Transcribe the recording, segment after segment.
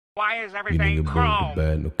Why is everything chrome?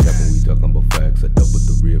 Bad, no capping, we talking about facts. I doubled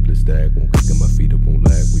the rib, the stack. Won't kick in my feet up, won't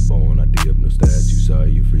lag. We ballin', idea of no stats. You saw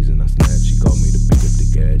you freezing, I snatched. She called me to beat up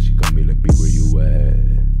the gas. She called me like, be where you at.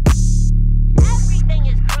 Everything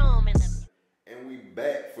is chrome in the... And we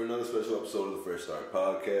back for another special episode of the Fresh Start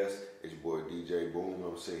Podcast. It's your boy DJ Boom.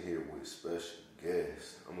 I'm sitting here with a special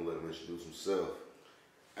guest. I'm gonna let him introduce himself.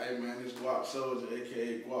 Hey man, it's GWAP SOULJA,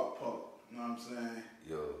 aka Gwappac. You know what I'm saying?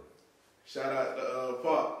 Yo. Shout out to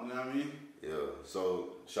Pop, you know what I mean? Yeah. So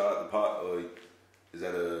shout out to Pop. Is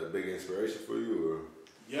that a big inspiration for you, or?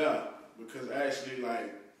 Yeah, because actually,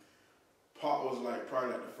 like, Pop was like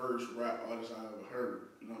probably like the first rap artist I ever heard.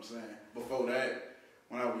 You know what I'm saying? Before that,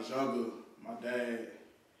 when I was younger, my dad,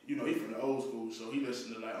 you know, he from the old school, so he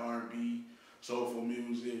listened to like R&B, soulful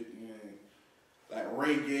music, and like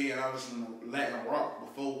reggae, and I was listening to Latin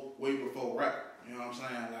rock way before rap. You know what I'm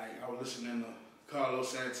saying? Like, I was listening to Carlos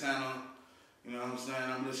Santana. You know what I'm saying?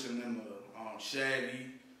 I'm listening to Shaggy,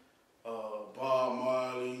 Bob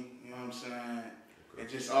Marley, you know what I'm saying? And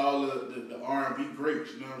just all the R&B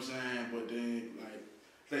greats, you know what I'm saying? But then,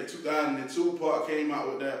 like 2002, Park came out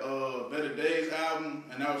with that Better Days album,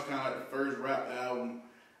 and that was kind of like the first rap album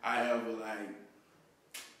I ever, like,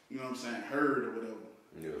 you know what I'm saying, heard or whatever.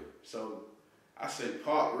 Yeah. So I say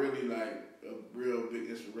Park really, like, a real big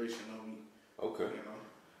inspiration on me. Okay. You know?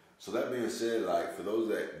 So that being said, like, for those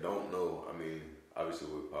that don't know, I mean,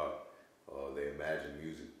 obviously with Pop, they imagine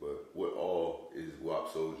music, but what all is GWAP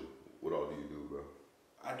SOULJA? What all do you do, bro?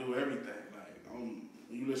 I do everything. Like, when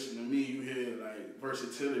you listen to me, you hear, like,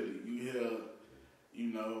 versatility. You hear,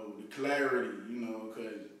 you know, the clarity, you know,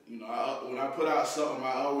 because, you know, when I put out something,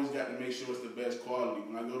 I always got to make sure it's the best quality.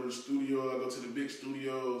 When I go to the studio, I go to the big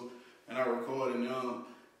studios, and I record in them,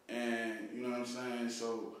 and, you know what I'm saying?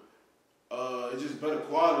 So, it's just better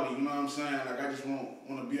quality, you know what I'm saying? Like, I just want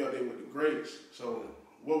to be up there with the greats. So,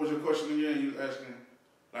 what was your question again? You asking,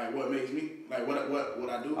 like, what makes me, like, what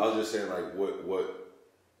I do? I was just saying, like,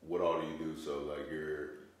 what all do you do? So, like,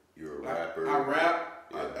 you're a rapper. I rap.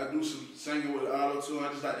 Yeah. I do some singing with the auto-tune. I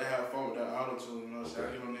just like to have fun with that auto-tune, you know what I'm saying?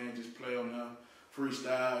 Okay. I get on there and just play on there,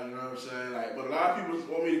 freestyle, you know what I'm saying? Like, but a lot of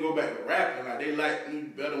people want me to go back to rapping. Like, they like me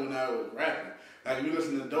better when I was rapping. Like, if you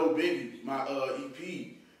listen to Dope Biggie, my EP,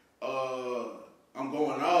 I'm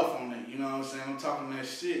going off on it, you know what I'm saying? I'm talking that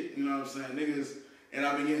shit, you know what I'm saying? Niggas, and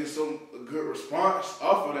I've been getting some good response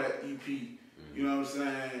off of that EP, you know what I'm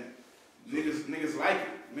saying? Niggas like it.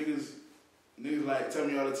 Niggas like tell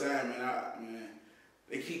me all the time, man,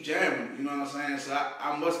 they keep jamming, you know what I'm saying? So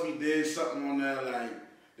I must be did something on there, like,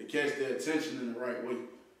 to catch their attention in the right way,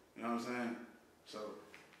 you know what I'm saying? So.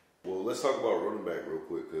 Well, let's talk about Running Back real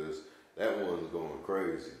quick, because that one's going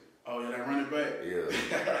crazy. Oh, yeah, that Running Back? Yeah.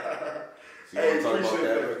 So you want to talk about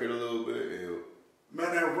that record a little bit? Yeah.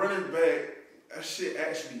 Man, that Running Back, that shit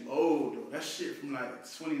actually old, though. That shit from, like,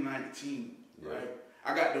 2019, right?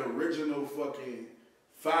 I got the original fucking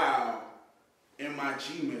file in my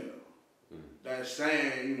Gmail that's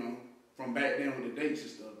saying, you know, from back then with the dates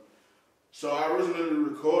and stuff. So I originally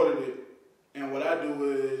recorded it, and what I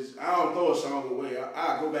do is, I don't throw a song away.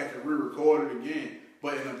 I go back and re-record it again,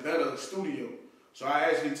 but in a better studio. So I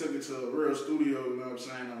actually took it to a real studio, you know what I'm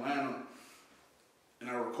saying, in Atlanta, and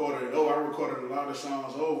I recorded it. I recorded a lot of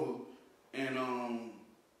songs over, and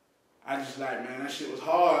I just like, man, that shit was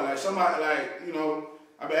hard. Like, somebody, like, you know,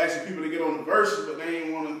 I've been asking people to get on the verses, but they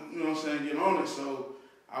ain't want to, you know what I'm saying, get on it. So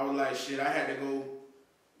I was like, shit, I had to go,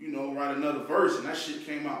 you know, write another verse, and that shit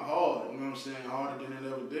came out hard, you know what I'm saying, harder than it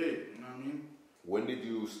ever did, you know what I mean? When did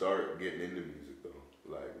you start getting into music,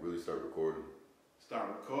 though? Like, really start recording? Start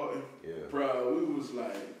recording? Yeah. Bro, we was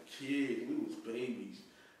like kids, we was babies.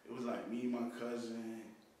 It was like me, my cousin,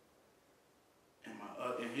 and my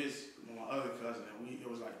other cousin. It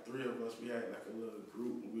was like three of us. We had like a little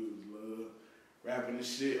group, and we was rapping the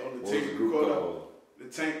shit on the What tape was the group recorder. called? The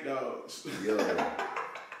Tank Dogs. Yo.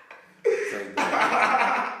 Tank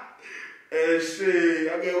Dogs. And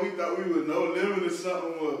shit, I guess we thought we was No Limit or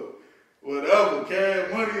something, or whatever,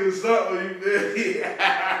 Cash Money or something, you feel me?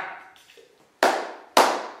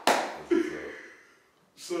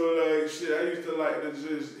 So, like, shit, I used to like to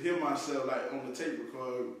just hear myself, like, on the tape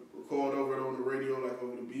record over it on the radio, like,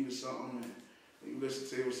 over the beat or something, and you listen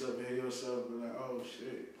to yourself and hear yourself, and be like, oh,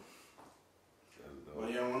 shit. But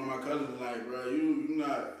yeah, one of my cousins was like, bro, you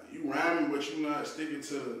rhyming, but you not sticking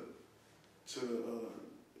to the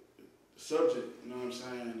subject, you know what I'm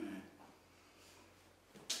saying? And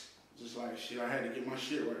just like, shit, I had to get my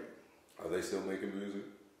shit right. Are they still making music?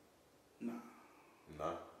 Nah.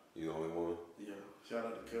 Nah? You the only one? Yeah. Shout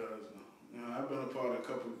out to Cuz. You know, I've been a part of a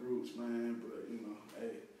couple of groups, man, but, you know,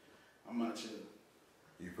 hey, I'm out here.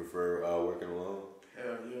 You prefer working alone?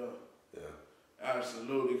 Hell yeah.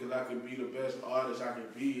 Absolutely, because I could be the best artist I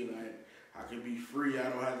could be. Like, I could be free. I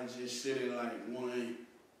don't have to just sit in like one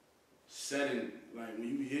setting. Like, when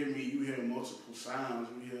you hear me, you hear multiple sounds.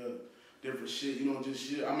 You hear different shit. You don't just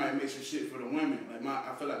shit. I might make some shit for the women. Like,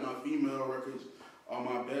 I feel like my female records are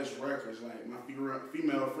my best records. Like, my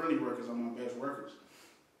female-friendly records are my best records.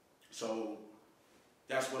 So,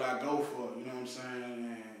 that's what I go for. You know what I'm saying?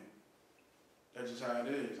 And that's just how it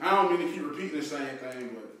is. I don't mean to keep repeating the same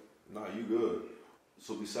thing, but... Nah, you good.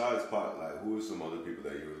 So besides Pac, like, who are some other people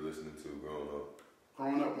that you were listening to growing up?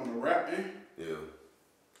 Growing up on the rap end? Yeah.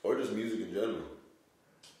 Or just music in general?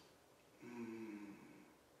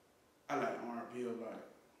 I like R&B a lot.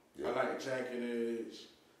 Yeah. I like Jacket Edge.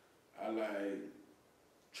 I like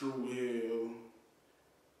True Hill.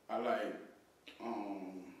 I like,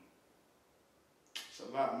 it's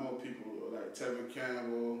a lot more people, like Tevin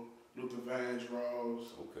Campbell, Luther Vandross.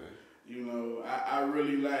 Okay. You know, I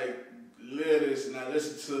really like lyrics and I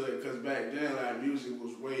listen to it because back then, like, music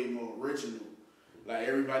was way more original. Like,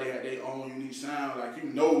 everybody had their own unique sound. Like, you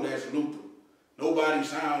know that's Luther. Nobody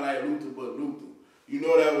sound like Luther but Luther. You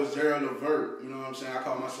know that was Gerald Levert. You know what I'm saying? I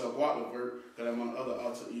call myself GWAP Levert because I'm my other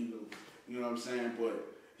alter ego. You know what I'm saying? But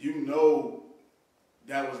you know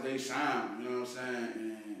that was their sound. You know what I'm saying?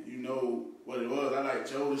 And you know what it was. I like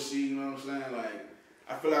Jodeci. You know what I'm saying? Like,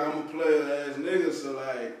 I feel like I'm a player ass nigga, so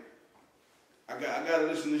like, I gotta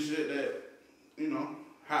listen to shit that, you know,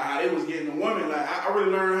 how they was getting the women. Like, I really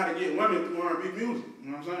learned how to get women through R&B music. You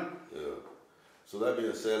know what I'm saying? Yeah. So that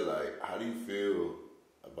being said, like, how do you feel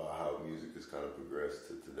about how music has kind of progressed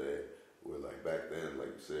to today? Where, like, back then,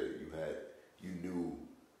 like you said, you knew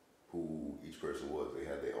who each person was. They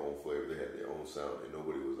had their own flavor, they had their own sound, and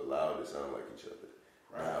nobody was allowed to sound like each other.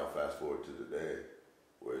 Right. Now, fast forward to today,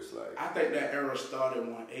 where it's like... I think that era started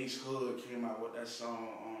when Ace Hood came out with that song,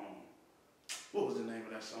 what was the name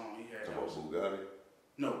of that song he had? Talking about Bugatti?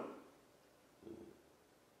 No.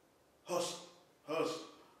 Hustle, hustle,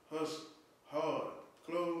 hustle, hard.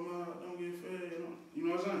 Close my mouth, don't get fed, you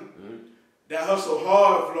know what I'm saying? Mm-hmm. That hustle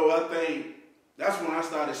hard flow, I think, that's when I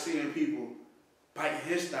started seeing people bite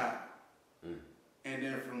his style. Mm. And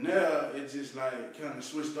then from there, it just like kind of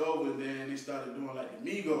switched over, and then they started doing like the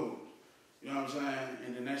Migos. You know what I'm saying?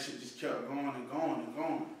 And then that shit just kept going and going and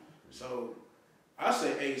going. So I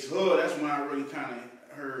say Ace Hood, that's when I really kind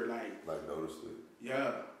of heard like noticed it.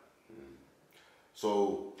 Yeah. Mm.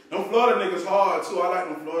 So them Florida niggas hard too. I like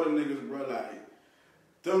them Florida niggas, bro. Like,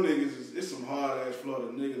 them niggas, it's some hard ass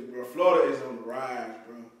Florida niggas, bro. Florida is on the rise,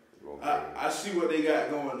 bro. I see what they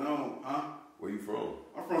got going on, huh? Where you from?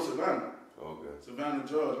 I'm from Savannah. Okay. Savannah,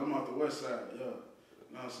 Georgia. I'm off the west side, yeah. You know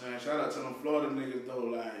what I'm saying? Shout out to them Florida niggas though,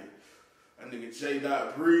 like that nigga J.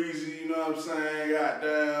 Breezy, you know what I'm saying?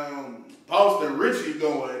 Goddamn Boston Richie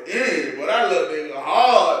going in, but I love nigga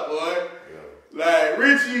hard, boy. Yeah. Like,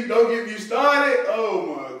 Richie, don't get me started.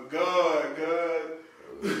 Oh my God.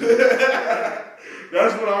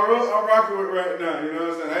 That's what I'm rocking with right now, you know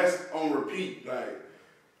what I'm saying? That's on repeat. Like,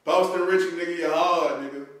 Boston Richie, nigga, you're hard,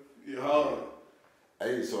 nigga. You're hard.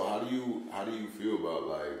 Hey, so how do you feel about,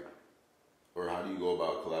 like, or how do you go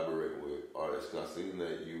about collaborating with artists? Because I've seen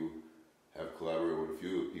that you have collaborated with a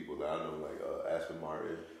few people that I know, like Aspen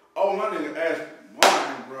Martin. Oh, my nigga Aspen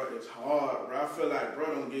Martin, bro, it's hard, bro. I feel like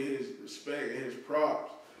bro don't get his respect and his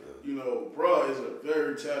props. Yeah. You know, bro is a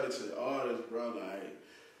very talented artist, bro. Like,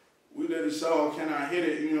 we did a song, Can I Hit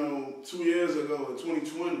It, you know, 2 years ago in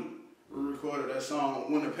 2020. We recorded that song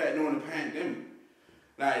during the pandemic.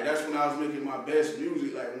 Like, that's when I was making my best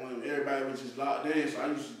music, like when everybody was just locked in. So I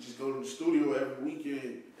used to just go to the studio every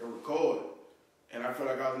weekend and record. And I felt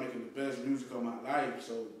like I was making the best music of my life.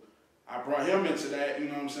 So I brought him into that, you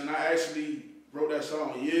know what I'm saying? I actually wrote that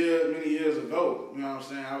song many years ago, you know what I'm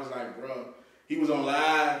saying? I was like, bro, he was on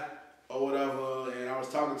live or whatever, and I was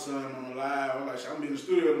talking to him on the live. I was like, I'm gonna be in the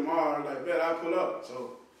studio tomorrow. I was like, bet I'll pull up.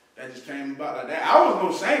 So that just came about like that. I was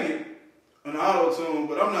gonna sing it on the auto-tune,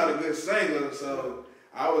 but I'm not a good singer, so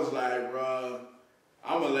I was like, bro,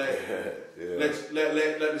 I'm gonna let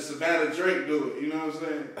the Savannah Drake do it. You know what I'm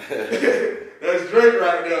saying? That's Drake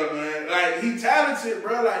right there, man. Like, he talented,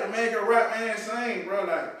 bro. Like, the man can rap and sing, bro.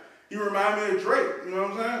 Like, he remind me of Drake. You know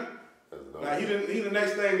what I'm saying? Like, he the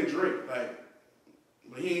next thing to Drake. Like,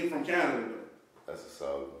 but he ain't from Canada though. That's a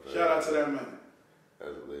solid. Shout out to that man.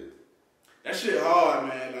 That's lit. That shit hard,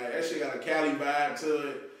 man. Like, that shit got a Cali vibe to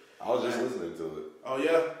it. I was just listening to it. Oh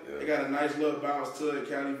yeah? It got a nice little bounce to it,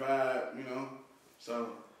 Cali vibe, you know.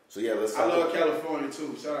 So yeah, let's. I love California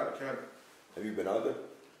too. Shout out to Cali. Have you been out there?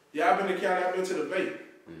 Yeah, I've been to Cali. I've been to the Bay.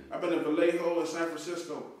 I've been to Vallejo and San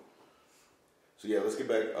Francisco. So yeah, let's get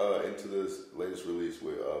back into this latest release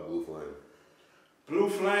with Blue Flame. Blue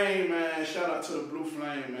Flame, man, shout out to the Blue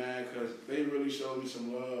Flame, man, because they really showed me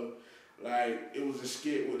some love. Like, it was a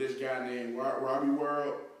skit with this guy named Robbie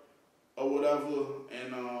World or whatever,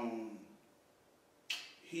 and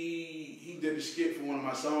he did a skit for one of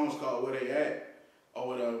my songs called Where They At or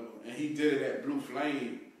whatever, and he did it at Blue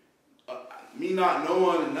Flame. Me not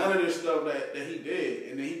knowing none of this stuff that he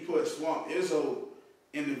did, and then he put Swamp Izzo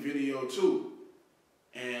in the video too,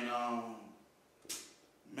 and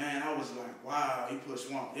man, I was like, wow, he put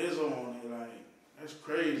Swamp Izzo on it, like, that's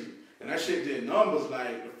crazy. And that shit did numbers,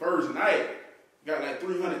 like, the first night, got like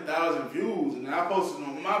 300,000 views, and then I posted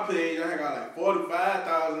on my page, I got like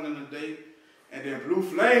 45,000 in a day, and then Blue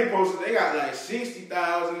Flame posted, they got like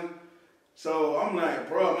 60,000, so I'm like,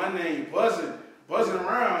 bro, my name buzzing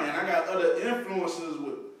around, and I got other influencers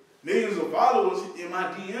with millions of followers in my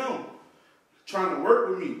DM trying to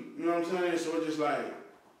work with me, you know what I'm saying? So it's just like,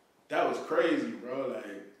 that was crazy, bro. Like,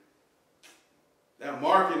 that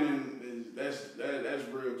marketing that's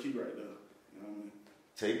real key right there. You know what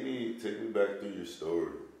I mean? Take me back through your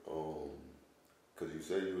story. Cause you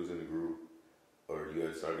said you was in a group, or you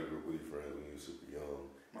had started a group with your friends when you were super young.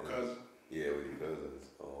 My cousin. Yeah, with your cousins.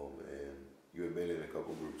 And you had been in a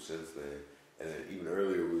couple groups since then. And then even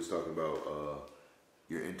earlier we was talking about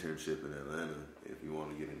your internship in Atlanta. If you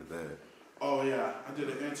want to get into that. Oh yeah, I did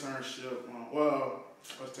an internship. Well,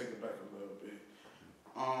 let's take it back a little bit.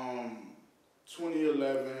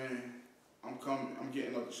 2011, I'm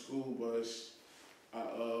getting up the school bus. I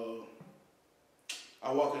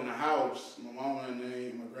walk in the house, my mama in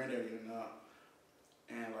there, my granddaddy in there,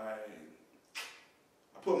 and like,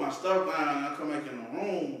 I put my stuff down and I come back in the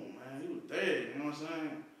room, man, he was dead, you know what I'm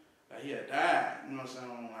saying? Like, he had died, you know what I'm saying,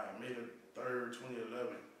 on like May the 3rd,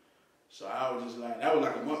 2011. So I was just like, that was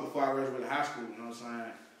like a month before I graduated high school, you know what I'm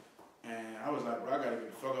saying? And I was like, bro, I gotta get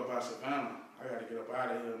the fuck up out of Savannah. I gotta get up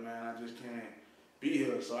out of here, man. I just can't be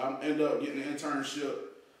here. So I ended up getting an internship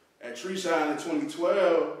at Treeside in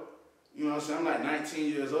 2012. You know what I'm saying? I'm like 19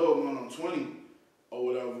 years old, going on 20 or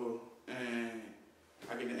whatever. And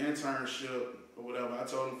I get the internship or whatever. I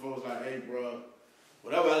told them folks like, hey, bro,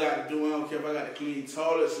 whatever I got to do, I don't care if I got to clean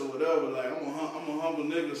toilets or whatever. Like, I'm a humble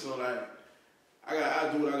nigga, so like, I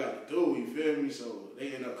do what I got to do, you feel me? So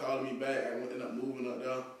they end up calling me back. I ended up moving up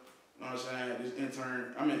there. You know what I'm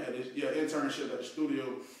saying? Internship at the studio.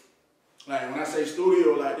 Like, when I say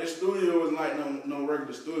studio, like, this studio is like no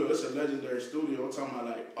regular studio. It's a legendary studio. I'm talking about,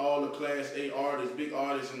 like, all the Class A artists, big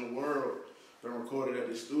artists in the world been recorded at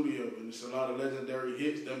the studio. And it's a lot of legendary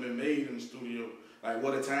hits that have been made in the studio. Like,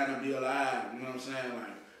 What a Time to Be Alive, you know what I'm saying?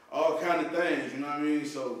 Like, all kind of things, you know what I mean?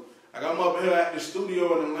 So, like, I'm up here at the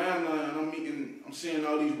studio in Atlanta, and I'm seeing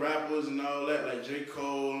all these rappers and all that, like J.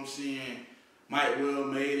 Cole, I'm seeing Mike Will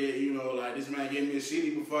made it, you know, like, this man gave me a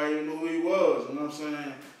CD before I even knew who he was, you know what I'm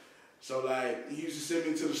saying? So, like, he used to send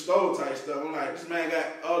me to the store type stuff. I'm like, this man got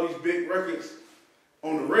all these big records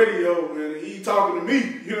on the radio, and he talking to me,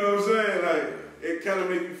 you know what I'm saying? Like, it kind of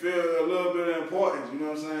make you feel a little bit of importance, you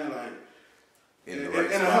know what I'm saying? Like, in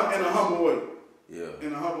a humble way. Yeah.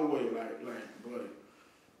 In a humble way,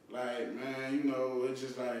 like, man, you know, it's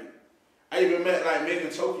just like, I even met, like, Made in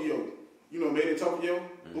Tokyo. You know Made in Tokyo?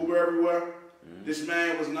 Mm-hmm. Uber Everywhere? Mm-hmm. This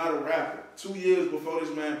man was not a rapper. 2 years before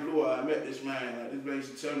this man blew up, I met this man. Like, this man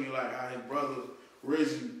used to tell me, like, how his brother,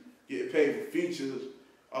 Rizzy, get paid for features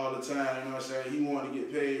all the time, you know what I'm saying? He wanted to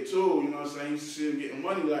get paid too, you know what I'm saying? He used to see him getting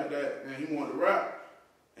money like that, and he wanted to rap.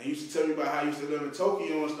 And he used to tell me about how he used to live in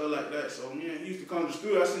Tokyo and stuff like that. So, man, he used to come to the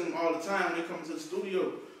studio. I seen him all the time. They come to the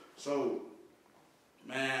studio. So,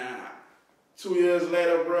 man, 2 years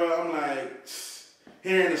later, bro, I'm like,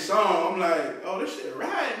 hearing the song, I'm like, oh, this shit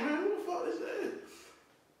right, man. Who the fuck is that?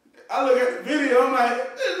 I look at the video, I'm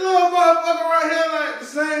like, this little motherfucker right here, like, the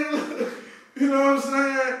same, you know what I'm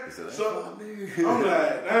saying? So, I'm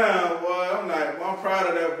like, damn, boy. I'm like, well, I'm proud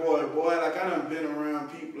of that boy. Like, I done been around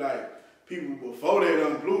people before they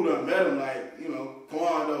done met him, like, you know,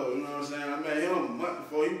 Quando, you know what I'm saying? I met him a month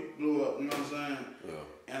before he blew up, you know what I'm saying? Yeah.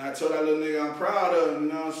 And I told that little nigga I'm proud of him, you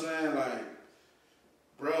know what I'm saying? Like,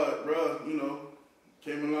 bruh, you know,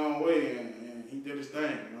 came a long way and he did his thing,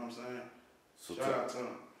 you know what I'm saying? So shout out to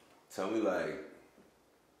him. Tell me, like,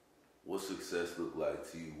 what success look like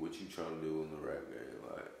to you? What you trying to do in the rap game?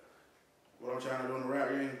 Like, what I'm trying to do in the rap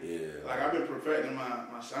game? Yeah. Like, I've been perfecting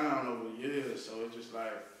my sound over the years, so it's just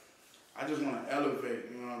like, I just want to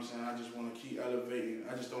elevate, you know what I'm saying? I just want to keep elevating.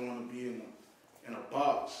 I just don't want to be in a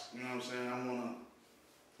box, you know what I'm saying? I want to,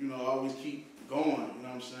 you know, always keep going, you know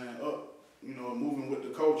what I'm saying? Up, you know, moving with the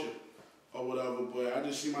culture or whatever. But I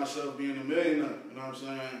just see myself being a millionaire, you know what I'm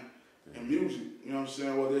saying? In music, you know what I'm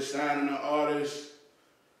saying? Whether it's signing an artist,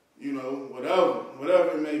 you know,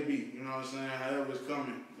 whatever it may be, you know what I'm saying, however it's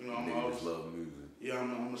coming, you know, I'm always just love music. Yeah, I'm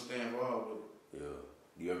gonna stand for all with it. Yeah.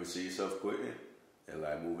 Do you ever see yourself quitting and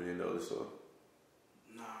like moving into other stuff?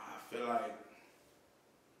 Nah, I feel like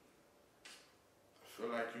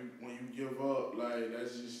you when you give up, like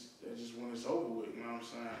that's just when it's over with, you know what I'm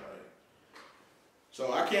saying? Like,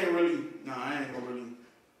 so I can't really, I ain't gonna really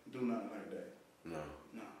do nothing like that. No.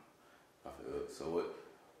 No. I feel it. So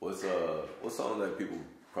what's something that people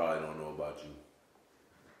probably don't know about you?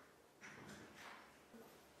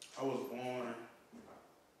 I was born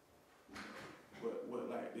with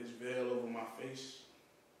like this veil over my face.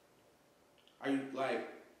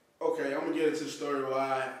 Okay, I'm gonna get into the story who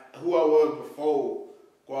I was before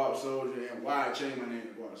GWAP SOULJA and why I changed my name to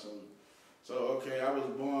GWAP SOULJA. So, okay, I was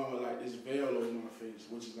born with like this veil over my face,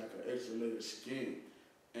 which is like an extra layer of skin.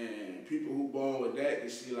 And people who born with that can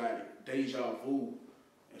see like deja vu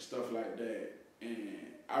and stuff like that. And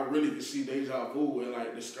I really can see deja vu and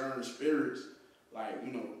like discerning spirits, like,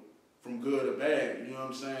 you know, from good or bad, you know what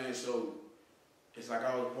I'm saying? So it's like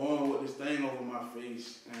I was born with this thing over my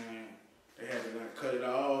face and they had to like cut it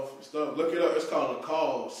off and stuff. Look it up, it's called a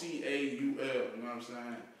caul, C-A-U-L, you know what I'm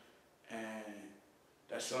saying? And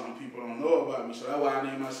that's something people don't know about me. So that's why I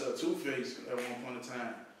named myself Two-Face at one point in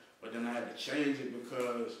time. But then I had to change it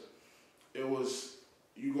because it was,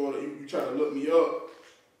 you try to look me up,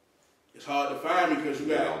 it's hard to find me because you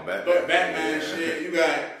got Batman shit, you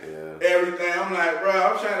got everything. I'm like, bro,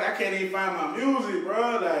 I can't even find my music,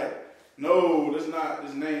 bro. Like, no, this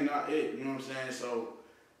name not it, you know what I'm saying? So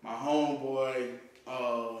my homeboy,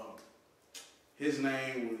 his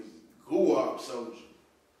name was GWAP SOULJA.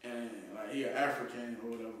 And like he an African or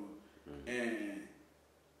whatever. And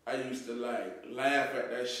I used to like laugh at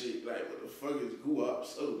that shit, like what the fuck is GWAP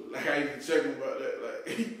SOULJA? Like I used to check him about that, like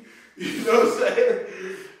you know what I'm saying?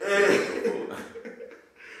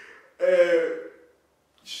 And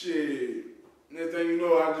shit. Next thing you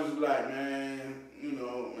know, I just like, man,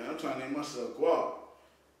 I'm trying to name myself GWAP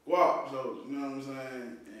SOULJA, you know what I'm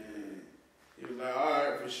saying? And he was like,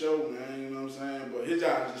 alright, for sure, man, you know what I'm saying? But his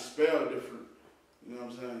job is just spelled different. You know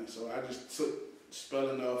what I'm saying? So I just took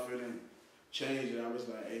spelling off it and changed it. I was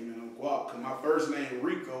like, hey man, I'm Gwap. Cause my first name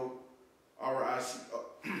Rico, R-I-C-O,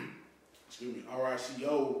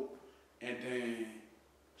 and then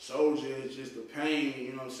SOULJA is just the pain,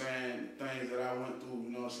 you know what I'm saying? The things that I went through,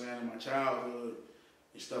 you know what I'm saying, in my childhood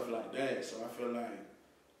and stuff like that. So I feel like,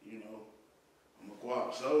 I'm a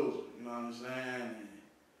Gwap SOULJA, you know what I'm saying? And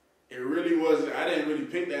it really wasn't, I didn't really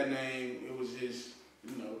pick that name. It was just,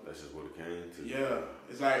 that's just what it came to. Yeah.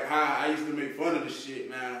 It's like how I used to make fun of this shit,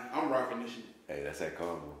 now I'm rocking this shit. Hey, that's that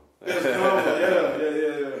karma. That's karma,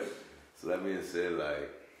 yeah. So that being said, like,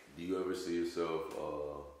 do you ever see yourself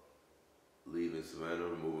leaving Savannah,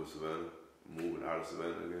 moving out of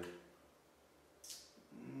Savannah again?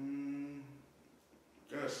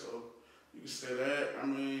 Guess so. You can say that. I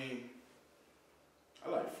mean, I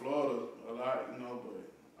like Florida a lot, but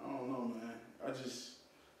I don't know, man.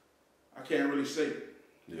 I can't really say.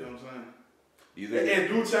 You know what I'm saying? You think in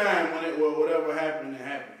due time, whatever happened, it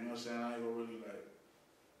happened. You know what I'm saying? I ain't gonna really like.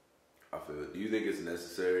 I feel it. Do you think it's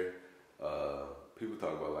necessary? People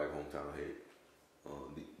talk about like hometown hate.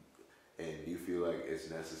 And do you feel like it's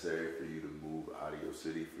necessary for you to move out of your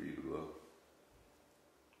city for you to grow?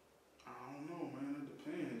 I don't know, man. It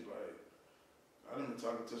depends. Like, I've been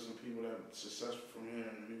talking to some people that are successful from here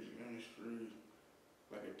in the music industry,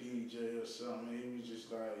 like a DJ or something. He was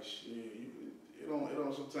just like, shit,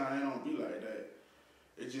 sometimes it don't be like that.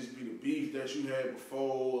 It just be the beef that you had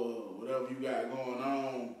before or whatever you got going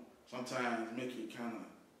on. Sometimes make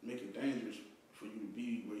it dangerous for you to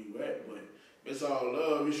be where you at. But it's all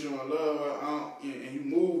love. You showing love, and you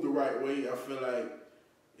move the right way. I feel like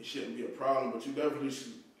it shouldn't be a problem. But you definitely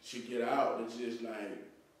should get out and just like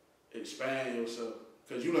expand yourself.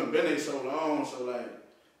 Cause you done been there so long. So like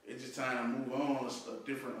it's just time to move on. It's a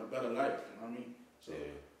better life. You know what I mean? So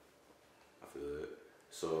yeah, I feel it.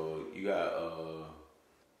 So you got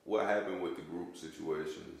what happened with the group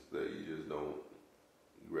situations that you just don't?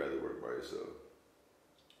 You rather work by yourself?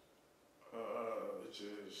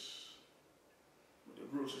 Just with the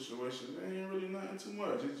group situation, there ain't really nothing too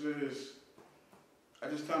much. It's just I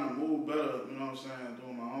just kind of move better, you know what I'm saying,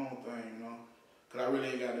 doing my own thing, because I really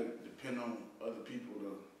ain't got to depend on other people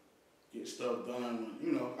to get stuff done.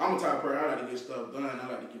 I'm the type of person, I like to get stuff done, I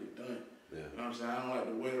like to get it done. Yeah. You know what I'm saying? I don't like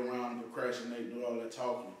to wait around and procrastinate, do all that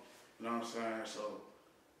talking. You know what I'm saying? So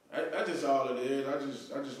that's just all it is. I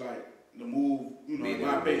just like to move,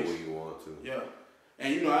 my pace. When you want to. Yeah.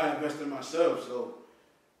 And I invest in myself, so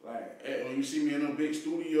when you see me in them big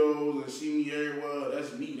studios and see me everywhere,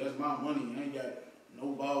 that's me, that's my money. I ain't got no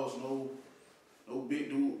boss, no big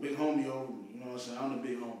dude, big homie over me. You know what I'm saying? I'm the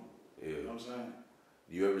big homie. Yeah. You know what I'm saying?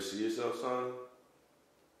 Do you ever see yourself signing?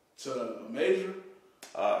 To a major?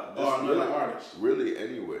 Or another artist? Really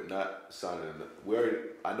anywhere, not signing.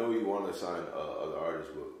 I know you want to sign other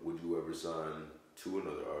artists, but would you ever sign to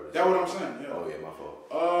another artist? That's what I'm saying, yeah. Oh, yeah, my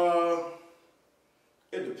fault.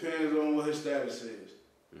 It depends on what his status is.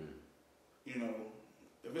 You know,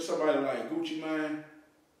 if it's somebody like Gucci Mane,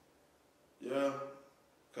 yeah,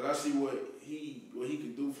 because I see what he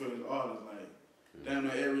could do for his artists. Like, damn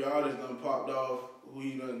near every artist done popped off who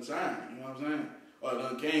he done signed, you know what I'm saying? Or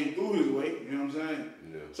done came through his way, you know what I'm saying?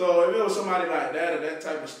 Yeah. So if it was somebody like that, or that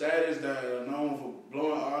type of status that are known for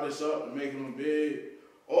blowing artists up and making them big,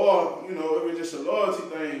 or, you know, if it's just a loyalty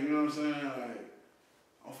thing, you know what I'm saying? Like,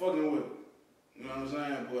 I'm fucking with it. You know what I'm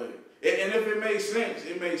saying? But, and if it makes sense,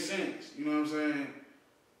 it makes sense. You know what I'm saying?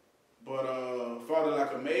 But, for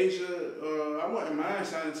like a major, I wouldn't mind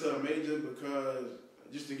signing to a major because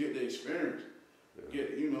just to get the experience. Yeah.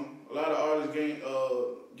 Get, you know, a lot of artists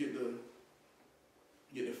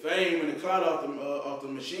get the fame and the clout off the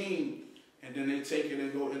machine, and then they take it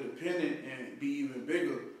and go independent and be even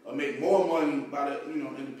bigger or make more money by the, you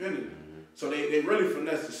know, independent. Mm-hmm. So they really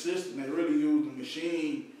finesse the system. They really use the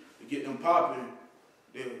machine to get them popping,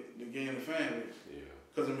 to gain the fan base. Yeah.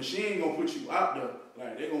 Because the machine gonna put you out there.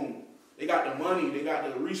 Like they got the money, they got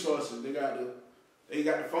the resources, they got the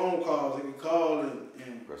phone calls. They can call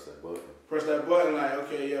and press that button. Press that button. Like,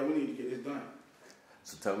 okay, yeah, we need to get this done.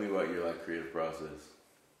 So tell me about your like creative process.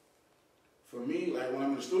 For me, like when I'm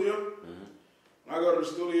in the studio, when I go to the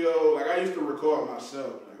studio, like I used to record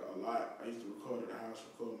myself like a lot. I used to record at the house,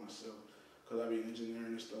 record myself, because I be engineering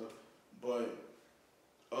and stuff. But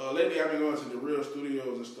lately I've been going to the real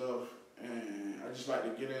studios and stuff, and I just like to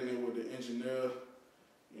get in there with the engineer.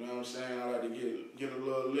 You know what I'm saying? I like to get a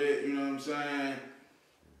little lit. You know what I'm saying?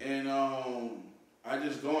 And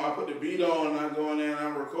I put the beat on and I go in there and I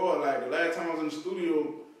record. Like the last time I was in the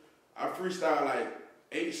studio, I freestyled like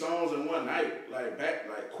 8 songs in one night, like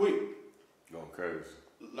quick. Going crazy.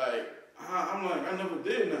 Like, I'm like, I never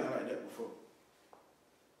did nothing like that before.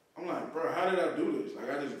 I'm like, bro, how did I do this? Like,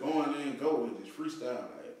 I just go in there and go and just freestyle,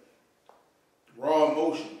 like, raw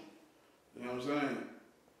emotion. You know what I'm saying?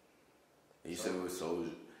 And you said with Soulja,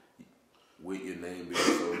 with your name being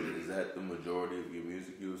Soulja, is that the majority of your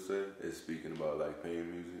music you would say? Is speaking about, like,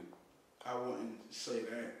 pain music? I wouldn't say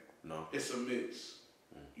that. No? It's a mix,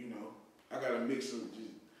 you know? I got a mix of just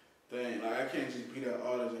things. Like, I can't just be that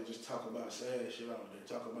artist and just talk about sad shit all day,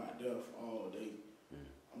 talk about death all day.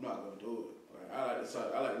 I'm not gonna do it. Like,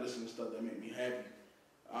 I like to listen to stuff that make me happy.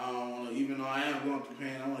 I don't wanna, even though I am going through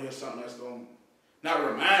pain, I wanna hear something that's gonna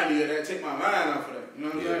not remind me of that, take my mind off of that. You know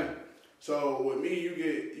what I'm saying? So with me, you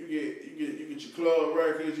get your club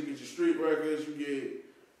records, you get your street records, you get,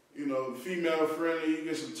 you know, female friendly, you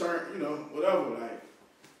get some turn, you know, whatever. Like,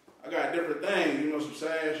 I got different things, you know, some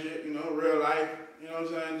sad shit, you know, real life, you know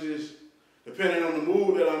what I'm saying? Just depending on the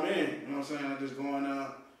mood that I'm in, you know what I'm saying? I just go in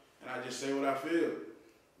there and I just say what I feel.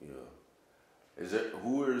 Yeah.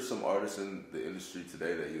 Who are some artists in the industry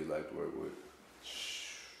today that you'd like to work with?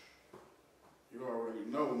 You already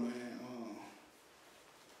know, man.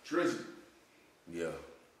 Drizzy. Yeah.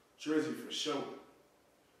 Drizzy for sure.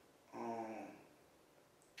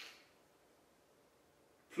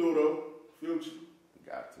 Pluto, Future.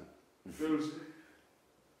 Got to. Future.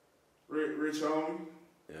 Rich Homie.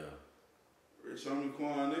 Yeah. Rich Homie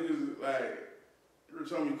Quan. Niggas like, Rich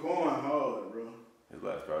Homie Quan hard, bro. His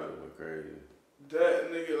last project went crazy.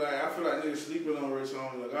 That nigga, like, I feel like niggas sleeping on Rich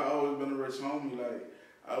Homie. Like, I always been a Rich Homie. Like,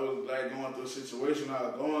 I was like going through a situation I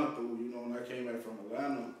was going through, you know, when I came back from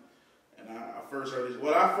Atlanta. And I first heard this.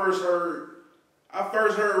 Well, I first heard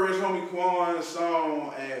Rich Homie Quan's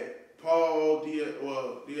song at Paul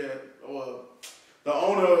the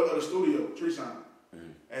owner of the studio, Tree Sound,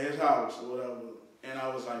 at his house or whatever. And I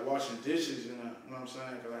was like washing dishes, you know what I'm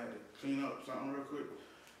saying? Because I had to clean up something real quick.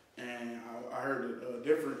 And I heard the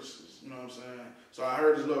differences, you know what I'm saying? So I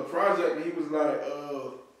heard this little project, and he was like,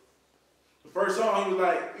 the first song, he was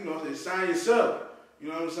like, you know, sign yourself. You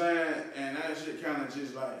know what I'm saying? And that shit kind of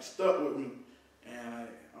just like stuck with me. And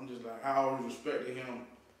I'm just like, I always respected him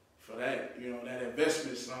for that. You know, that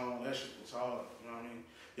investment song, that shit was hard. You know what I mean?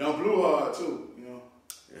 Young Blue hard too, you know?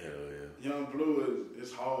 Hell yeah. Young Blue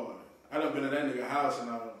is hard. I done been at that nigga house and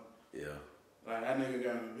all. Yeah. Like, that nigga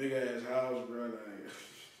got a big ass house, bro.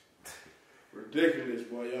 Like, ridiculous,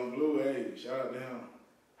 boy. Young Blue, hey, shout out to him.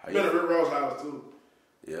 Been at Rick Ross' house too.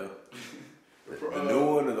 Yeah. The new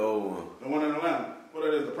one or the old one? The one in Atlanta. What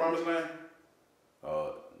that is, the Promised Land?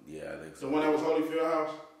 Yeah, I think so. The one that was Holyfield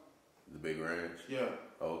House? The big ranch? Yeah.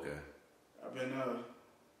 Oh, okay. I've been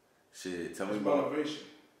Shit, tell me It's about motivation.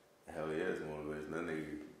 Hell yeah, it's motivation. That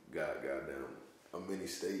nigga got goddamn a mini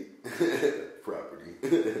state property.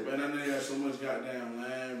 Man, that nigga got so much goddamn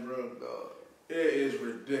land, bro. It is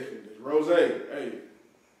ridiculous. Rose, hey.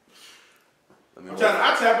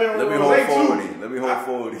 I tap in with Rose too. Let me hold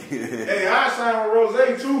 40. Hey, I signed with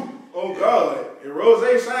Rose too. Oh God. If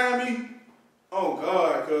Rose signed me, oh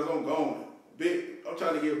God, cause I'm going. I'm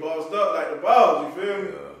trying to get bossed up like the balls, you feel me?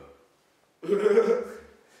 Yeah.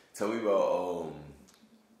 Tell me about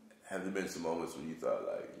have there been some moments when you thought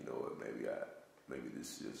like, you know what, maybe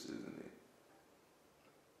this just isn't it?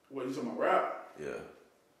 What, you talking about rap? Yeah.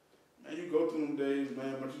 Man, you go through them days,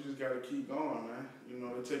 man, but you just gotta keep going, man. You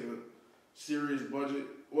know, they take a serious budget.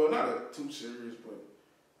 Well, not too serious, but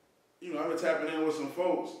you know, I've been tapping in with some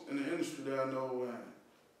folks in the industry that I know, and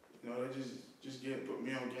you know, they just put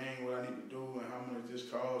me on game what I need to do and how much this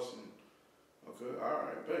costs, and okay, all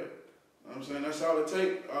right, bet. You know what I'm saying, that's all it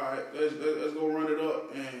takes. All right, let's go run it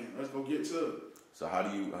up and let's go get to it. So how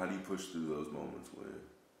do you push through those moments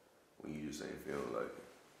when you just ain't feeling like it?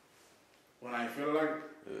 When I ain't feeling like it?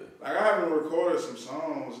 Yeah. Like I haven't recorded some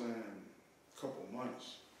songs in a couple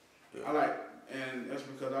months. Yeah. And that's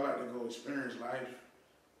because I like to go experience life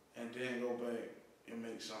and then go back and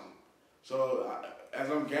make something. So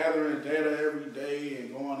as I'm gathering data every day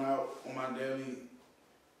and going out on my daily,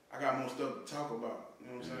 I got more stuff to talk about.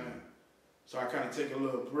 You know what I'm saying? So I kind of take a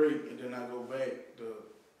little break and then I go back to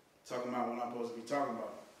talking about what I'm supposed to be talking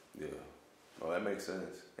about. Yeah. Well, that makes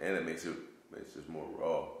sense, and it makes it more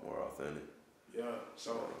raw, more authentic. Yeah.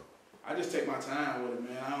 So I just take my time with it,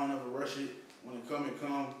 man. I don't ever rush it. When it come, it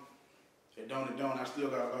come. It don't. I still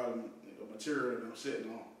got a lot of material that I'm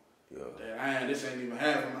sitting on. Yeah. This ain't even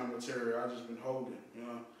half of my material. I just been holding. You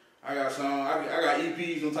know. I got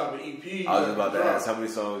EPs on top of EPs. I was just about to ask, how many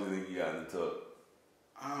songs do you think you got in the tuck?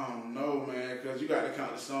 I don't know, man, because you got to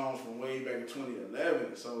count the songs from way back in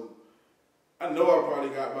 2011. So I know I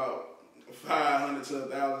probably got about 500 to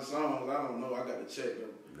 1,000 songs. I don't know. I got to check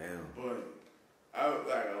them. Damn. But I was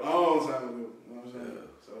like a long time ago. You know what I'm saying?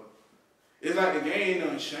 Yeah. So it's like the game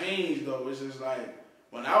done changed, though. It's just like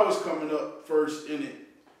when I was coming up first in it,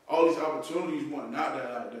 all these opportunities wasn't out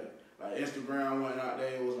there like that. Like Instagram wasn't out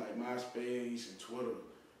there. It was like MySpace and Twitter.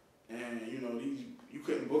 And, you know, you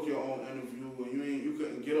couldn't book your own interview, and you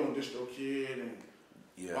couldn't get on DistroKid and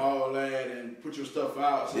all that and put your stuff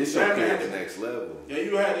out. So DistroKid is next level. Yeah,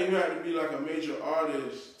 you had to be like a major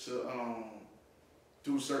artist to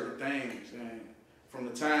do certain things. And from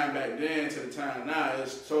the time back then to the time now,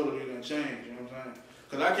 it's totally done changed. You know what I'm saying?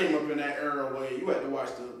 Because I came up in that era where you had to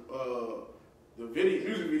watch the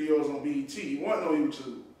music videos on BET. You wasn't on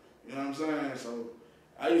YouTube. You know what I'm saying? So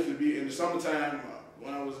I used to be in the summertime.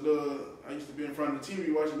 When I was little, I used to be in front of the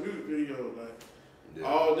TV watching music videos, like,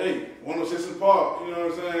 all day. 106 in Park, you know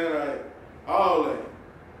what I'm saying? Like, all day.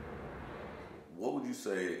 What would you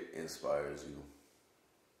say inspires you?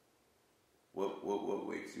 What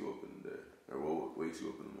wakes you up in the day? Or what wakes you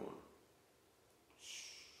up in the morning?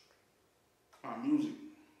 My music.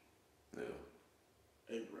 Yeah.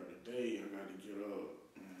 Every other day, I got to get up,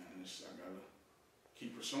 and I got to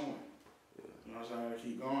keep pursuing. Yeah. You know what I'm saying? I got to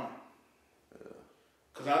keep going.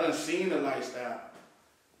 Because I done seen the lifestyle.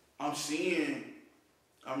 I'm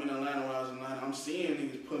in Atlanta when I was in Atlanta, I'm seeing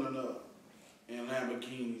niggas pulling up in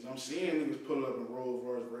Lamborghinis. I'm seeing niggas pulling up in Rolls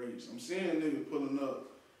Royce Wraiths. I'm seeing niggas pulling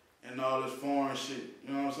up in all this foreign shit.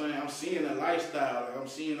 You know what I'm saying? I'm seeing the lifestyle. Like I'm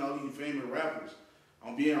seeing all these famous rappers.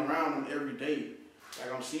 I'm being around them every day.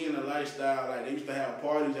 Like I'm seeing the lifestyle. Like they used to have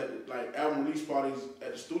parties like album release parties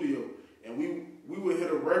at the studio. And we would hit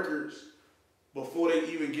the records before they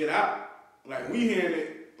even get out. Like, we hearing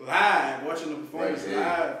it live, watching the performance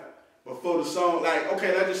live before the song. Like,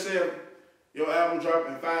 okay, let's just say your album dropped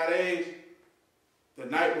in 5 days. The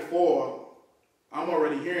night before, I'm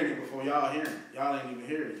already hearing it before y'all hearing it. Y'all ain't even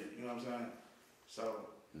hearing it yet. You know what I'm saying? So.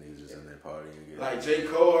 Niggas just in that party again. Like, J.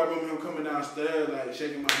 Cole, I remember him coming downstairs, like,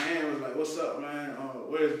 shaking my hand, was like, what's up, man?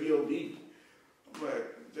 Where's B.O.B.? I'm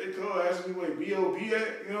like, J. Cole asked me where B.O.B.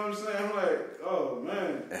 at? You know what I'm saying? I'm like, oh,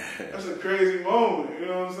 man, that's a crazy moment. You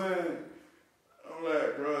know what I'm saying? I'm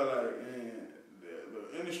like, bro, like, man,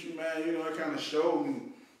 the industry, man, you know, it kind of showed me,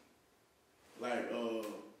 like,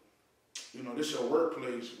 you know, this is your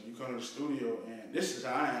workplace when you come to the studio, and this is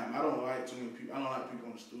how I am. I don't like too many people. I don't like people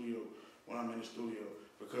in the studio when I'm in the studio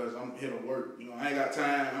because I'm here to work. You know, I ain't got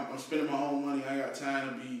time. I'm spending my own money. I ain't got time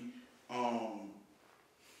to be,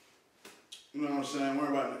 you know what I'm saying, worry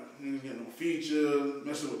about niggas getting no features,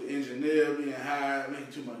 messing with the engineer, being high,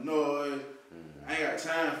 making too much noise. I ain't got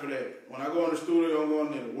time for that. When I go in the studio, I'm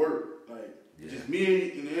going there to work. Like, just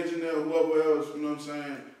me and the engineer, whoever else, you know what I'm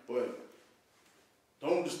saying? But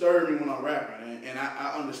don't disturb me when I'm rapping. And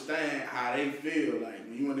I understand how they feel. Like,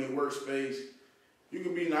 when you in their workspace, you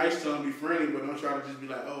can be nice to them, be friendly, but don't try to just be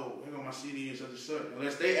like, oh, here go my CD and such and such.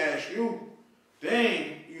 Unless they ask you,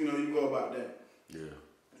 then, you know, you go about that. Yeah.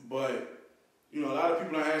 But, you know, a lot of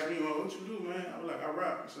people ask me, oh, what you do, man? I'm like, I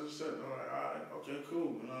rap and such and such. I'm like, all right, okay,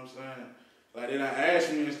 cool. You know what I'm saying? Like, they done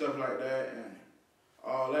ask me and stuff like that, and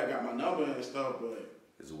all that, got my number and stuff, but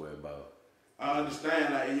it's a way about. I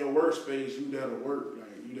understand, like, in your workspace, you there to work. Like,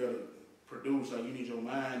 you there to produce. Like, you need your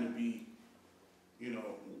mind to be, you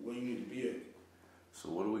know, where you need to be at. So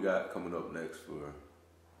what do we got coming up next for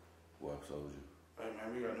GWAP SOULJA? Hey,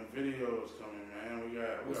 man, we got no videos coming, man.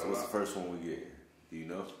 What's the first one we get? Do you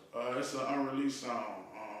know? It's an unreleased song.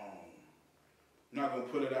 I'm not going to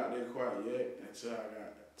put it out there quite yet until I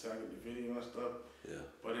get the video and stuff. Yeah.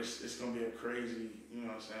 But it's going to be a crazy, you know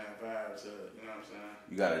what I'm saying, vibe to it, you know what I'm saying?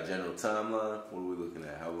 You got a general timeline? What are we looking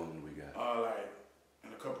at? How long do we got? Like,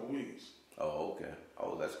 in a couple weeks. Oh, okay.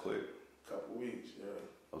 Oh, that's quick. Couple weeks,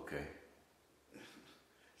 yeah. Okay.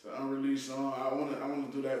 It's an unreleased song. I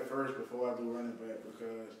want to do that first before I do Running Back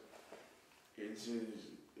because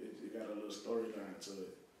it got a little storyline to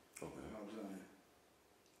it. Okay. You know what I'm saying?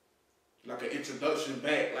 Like an introduction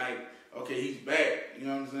back, like, okay, he's back. You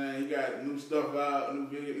know what I'm saying? He got new stuff out, new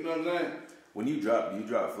video. You know what I'm saying? When you drop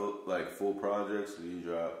full projects, or you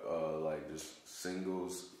drop like just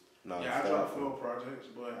singles? Yeah, I drop full projects,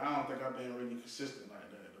 but I don't think I've been really consistent like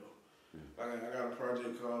that though. Like I got a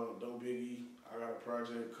project called Doe Biggie. I got a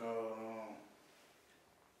project called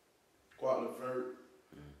Gwappac.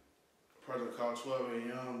 A project called 12 and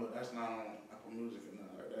Young, but that's not on Apple Music and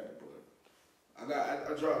nothing like that. But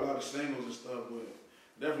I dropped a lot of singles and stuff, but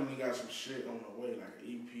definitely got some shit on the way, like an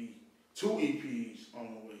EP, 2 EPs on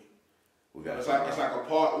the way. It's like a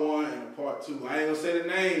part 1 and a part 2. I ain't gonna say the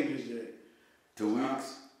name just yet. 2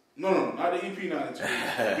 weeks? No, not the EP, not the 2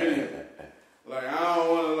 weeks. The video. Like, I don't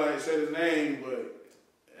want to like say the name, but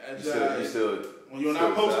you still when you're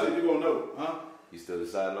not posted, you're gonna know, huh? You still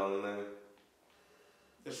deciding on the name?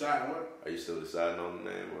 Deciding what? Are you still deciding on the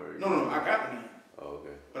name, or? No, I got the name. Oh,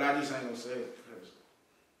 okay. But I just ain't gonna say it because.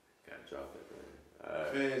 Gotta drop it, man. All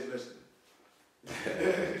right. Fans listen.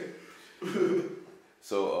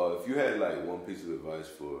 So, if you had like one piece of advice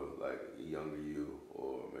for like a younger you,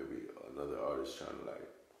 or maybe another artist trying to like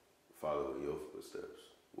follow in your footsteps,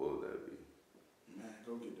 what would that be? Man,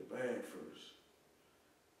 go get the bag first.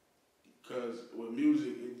 Because with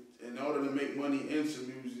music, in order to make money into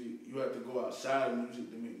music, you have to go outside of music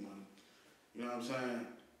to make money. You know what I'm saying?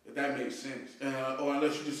 If that makes sense. Or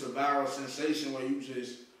unless you're just a viral sensation where you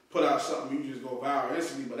just put out something, you just go viral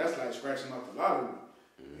instantly, but that's like scratching off the lottery.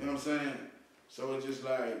 You know what I'm saying? So it's just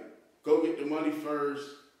like, go get the money first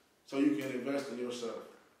so you can invest in yourself.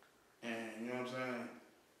 And, you know what I'm saying?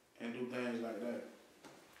 And do things like that.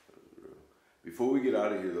 Before we get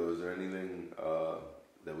out of here, though, is there anything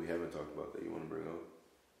that we haven't talked about that you want to bring up?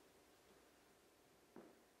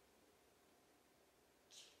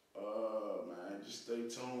 Man, just stay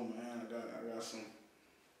tuned, man. I got some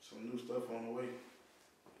new stuff on the way.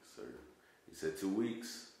 Yes, sir. You said 2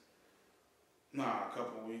 weeks? Nah, a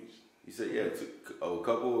couple weeks. You said, yeah, a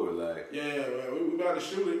couple or like? Yeah, we about to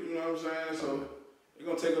shoot it, you know what I'm saying? So it's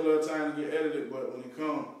going to take a little time to get edited, but when it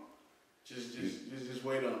comes, just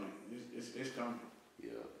wait on it. It's coming.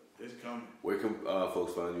 Yeah. It's coming. Where can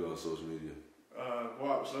folks find you on social media?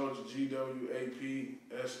 GWAP SOULJA, GWAP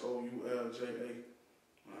SOULJA. You know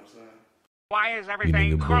what I'm saying? Why is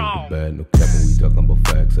everything chrome? Bad, no cap when we talking about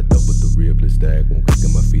facts. I double the rib, let's stack. Won't kick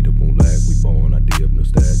in my feet up, won't lag. We born